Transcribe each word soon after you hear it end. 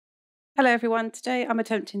Hello everyone, today I'm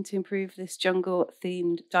attempting to improve this jungle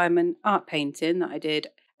themed diamond art painting that I did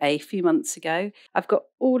a few months ago. I've got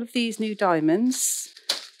all of these new diamonds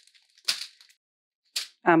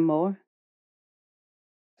and more,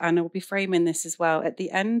 and I'll be framing this as well at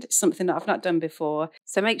the end. It's something that I've not done before,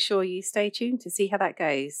 so make sure you stay tuned to see how that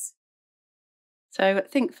goes. So I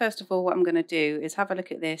think first of all what I'm going to do is have a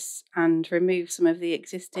look at this and remove some of the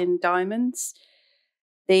existing diamonds.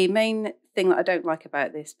 The main thing that I don't like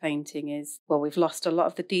about this painting is, well, we've lost a lot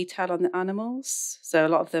of the detail on the animals. So a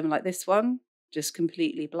lot of them, like this one, just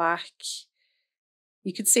completely black.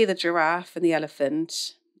 You can see the giraffe and the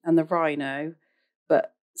elephant and the rhino,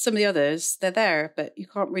 but some of the others, they're there, but you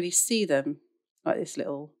can't really see them, like this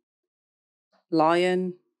little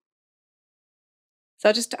lion.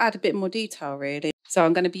 So just to add a bit more detail, really. So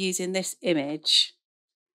I'm going to be using this image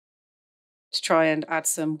to try and add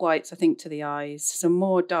some whites, I think, to the eyes, some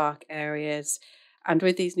more dark areas. And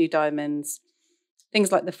with these new diamonds,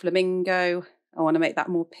 things like the flamingo, I want to make that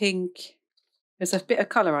more pink. There's a bit of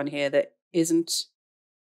colour on here that isn't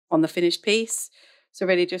on the finished piece. So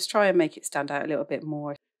really just try and make it stand out a little bit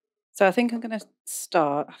more. So I think I'm going to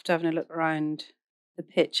start, after having a look around the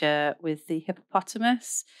picture, with the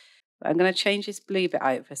hippopotamus. But I'm going to change this blue bit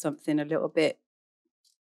out for something a little bit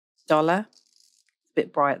duller, a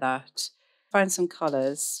bit bright that. Find some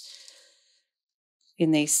colours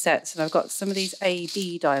in these sets, and I've got some of these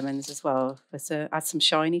AB diamonds as well to add some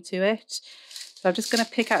shiny to it. So I'm just going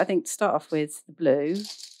to pick out, I think, to start off with the blue,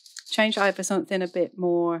 change it out for something a bit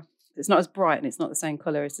more, it's not as bright and it's not the same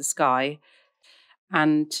colour as the sky,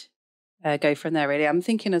 and go from there really. I'm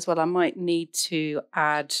thinking as well I might need to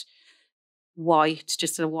add white,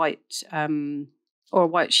 just a white or a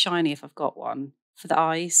white shiny if I've got one, for the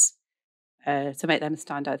eyes. To make them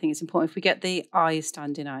stand out. I think it's important if we get the eyes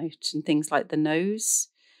standing out and things like the nose,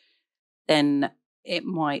 then it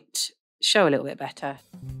might show a little bit better.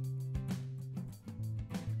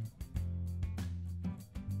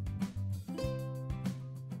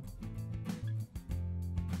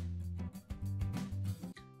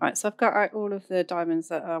 Right, so I've got out all of the diamonds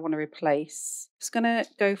that I want to replace. I'm just going to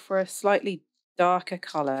go for a slightly darker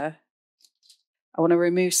colour. I want to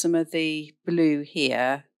remove some of the blue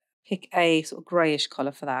here, pick a sort of greyish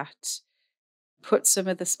colour for that, put some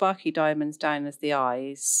of the sparkly diamonds down as the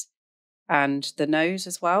eyes and the nose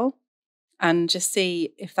as well, and just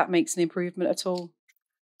see if that makes an improvement at all.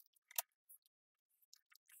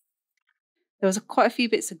 There was quite a few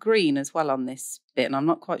bits of green as well on this bit, and I'm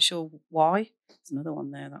not quite sure why. There's another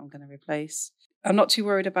one there that I'm going to replace. I'm not too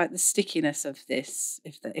worried about the stickiness of this,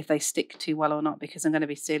 if they stick too well or not, because I'm going to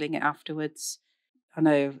be sealing it afterwards. I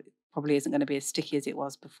know it probably isn't going to be as sticky as it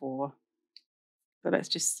was before, but let's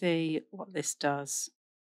just see what this does.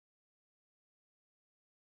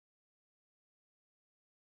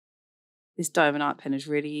 This diamond art pen is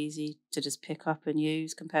really easy to just pick up and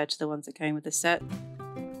use compared to the ones that came with the set.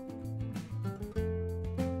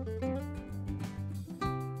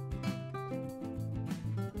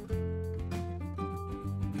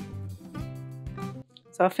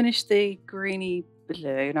 So I finished the greeny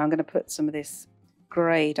blue. Now I'm going to put some of this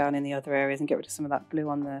grey down in the other areas and get rid of some of that blue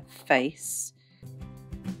on the face.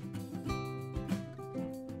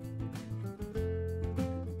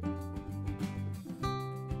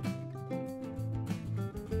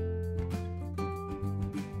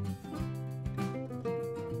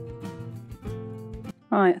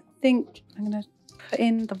 Right, I think I'm going to put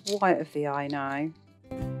in the white of the eye now.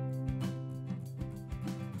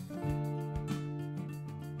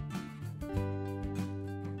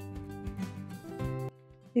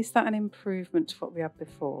 Is that an improvement to what we had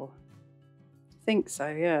before? I think so,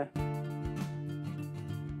 yeah.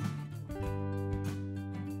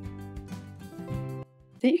 I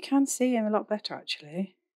think you can see him a lot better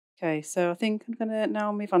actually. Okay, so I think I'm going to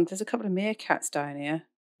now move on. There's a couple of meerkats down here.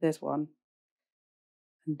 There's one.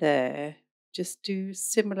 And there. Just do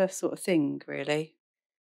similar sort of thing, really,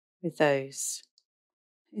 with those.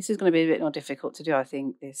 This is going to be a bit more difficult to do, I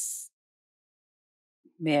think, this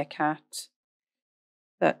meerkat.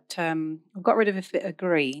 But I've got rid of a bit of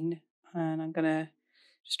green, and I'm going to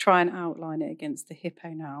just try and outline it against the hippo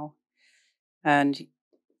now. And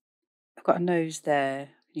I've got a nose there.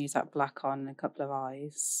 I can use that black on, and a couple of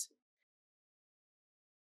eyes.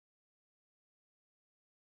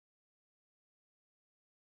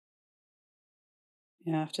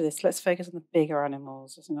 Yeah, after this, let's focus on the bigger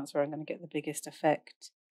animals. I think that's where I'm going to get the biggest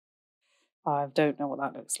effect. I don't know what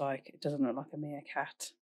that looks like. It doesn't look like a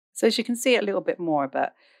meerkat. So as you can see it a little bit more,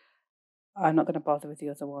 but I'm not going to bother with the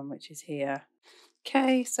other one, which is here.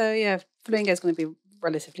 Okay, so yeah, flamingo is going to be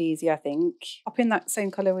relatively easy, I think. Up in that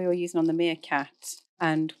same colour we were using on the meerkat,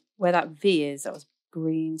 and where that V is, that was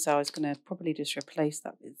green, so I was going to probably just replace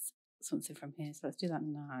that with something from here. So let's do that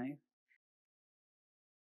now.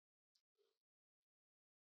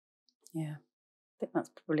 Yeah, I think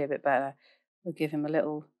that's probably a bit better. We'll give him a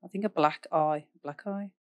little, I think a black eye. Black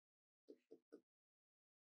eye?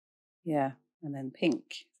 Yeah, and then pink.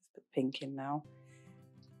 Let's put pink in now.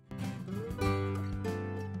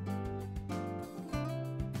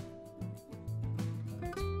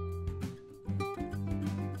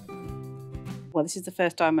 Well, this is the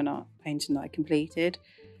first diamond art painting that I completed,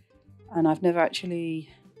 and I've never actually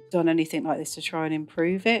done anything like this to try and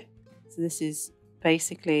improve it. So this is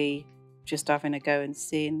basically just having a go and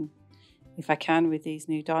seeing if I can with these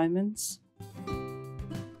new diamonds.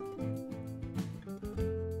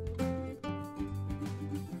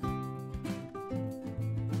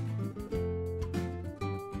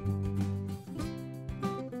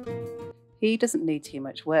 He doesn't need too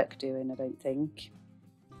much work doing, I don't think.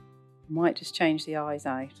 Might just change the eyes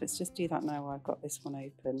out. Let's just do that now while I've got this one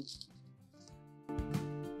open.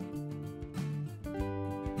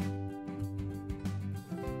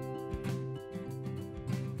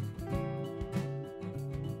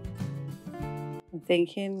 I'm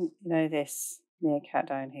thinking, you know, this meerkat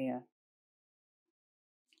down here.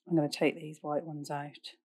 I'm going to take these white ones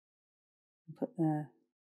out and put the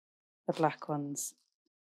black ones.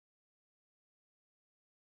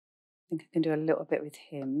 I think I can do a little bit with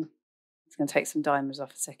him. It's going to take some diamonds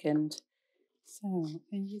off a second. So I'm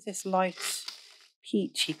going to use this light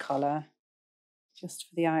peachy colour just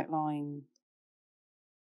for the outline.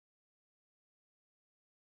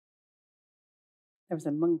 There was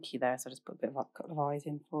a monkey there, so I just put a couple of eyes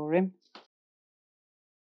in for him.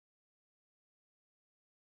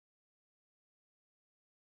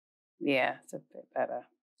 Yeah, it's a bit better.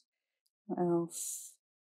 What else?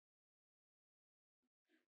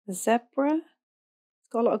 The zebra. It's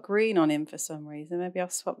got a lot of green on him for some reason. Maybe I'll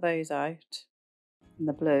swap those out. And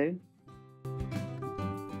the blue.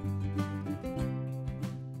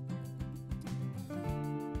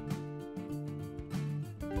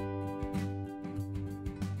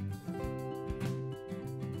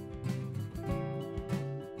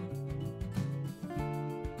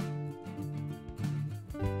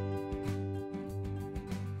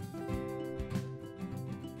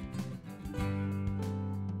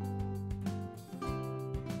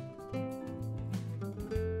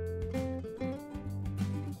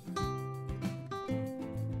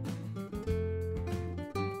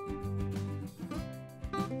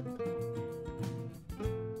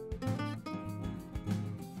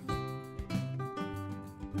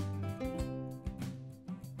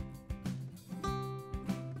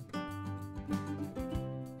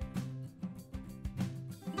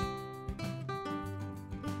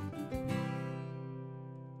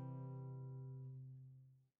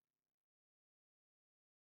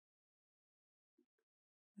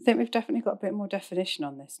 I think we've definitely got a bit more definition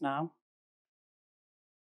on this now.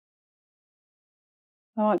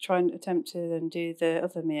 I might try and attempt to then do the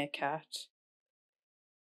other meerkat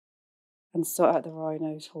and sort out the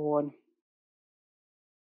rhino's horn.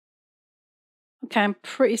 Okay, I'm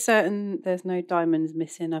pretty certain there's no diamonds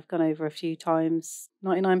missing. I've gone over a few times,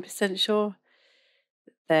 99% sure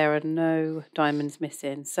there are no diamonds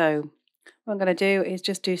missing. So what I'm going to do is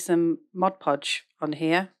just do some Mod Podge on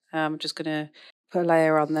here. I'm just going to put a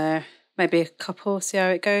layer on there, maybe a couple, see how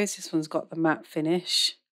it goes. This one's got the matte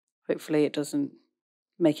finish. Hopefully it doesn't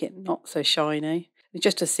make it not so shiny. It's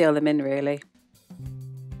just to seal them in, really.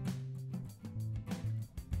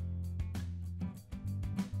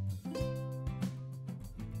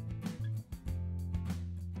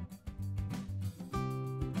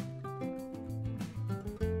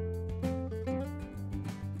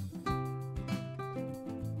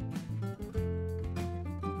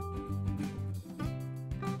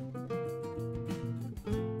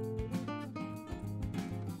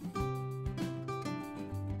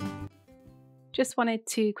 Just wanted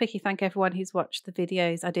to quickly thank everyone who's watched the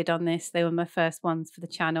videos I did on this. They were my first ones for the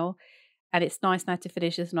channel, and it's nice now to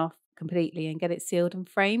finish this one off completely and get it sealed and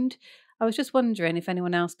framed. I was just wondering if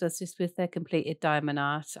anyone else does this with their completed diamond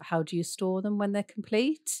art. How do you store them when they're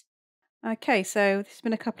complete? Okay, so it's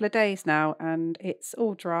been a couple of days now and it's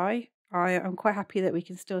all dry. I'm quite happy that we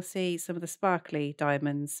can still see some of the sparkly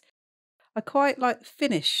diamonds. I quite like the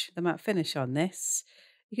finish, the matte finish on this.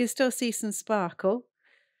 You can still see some sparkle,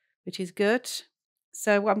 which is good.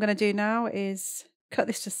 So what I'm going to do now is cut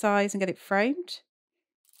this to size and get it framed.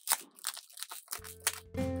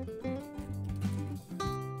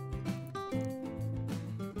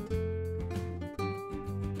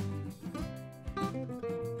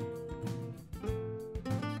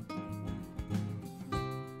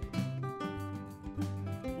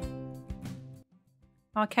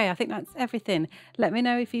 Okay, I think that's everything. Let me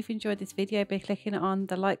know if you've enjoyed this video by clicking on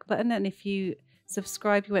the like button, and if you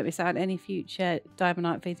subscribe, you won't miss out on any future diamond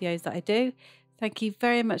art videos that I do. Thank you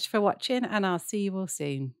very much for watching, and I'll see you all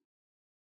soon.